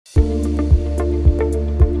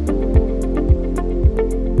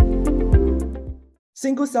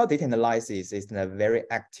Single-cell data analysis is a very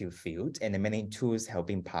active field, and many tools have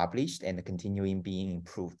been published and continuing being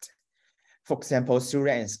improved. For example,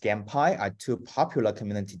 Surya and ScanPy are two popular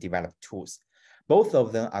community-developed tools. Both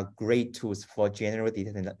of them are great tools for general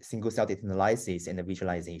single-cell data analysis and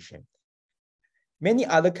visualization. Many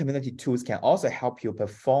other community tools can also help you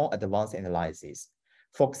perform advanced analysis.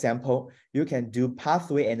 For example, you can do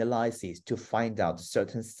pathway analysis to find out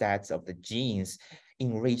certain sets of the genes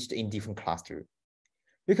enriched in different clusters.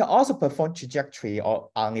 You can also perform trajectory or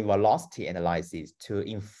RNA velocity analysis to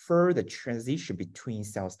infer the transition between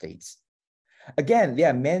cell states. Again,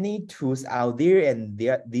 there are many tools out there, and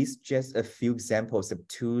these just a few examples of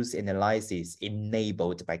tools and analysis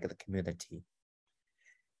enabled by the community.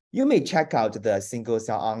 You may check out the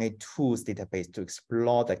single-cell RNA tools database to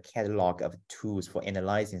explore the catalog of tools for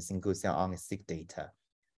analyzing single-cell RNA-seq data.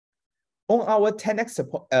 On our 10x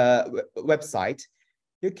website,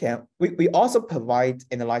 we also provide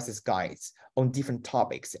analysis guides on different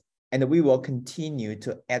topics, and we will continue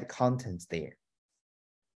to add content there.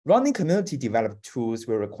 Running community-developed tools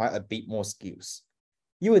will require a bit more skills.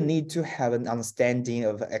 You will need to have an understanding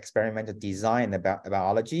of experimental design about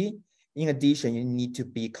biology. In addition, you need to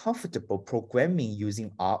be comfortable programming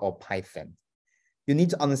using R or Python. You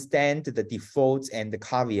need to understand the defaults and the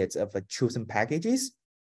caveats of chosen packages.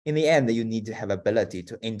 In the end, you need to have ability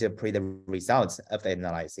to interpret the results of the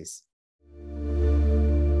analysis.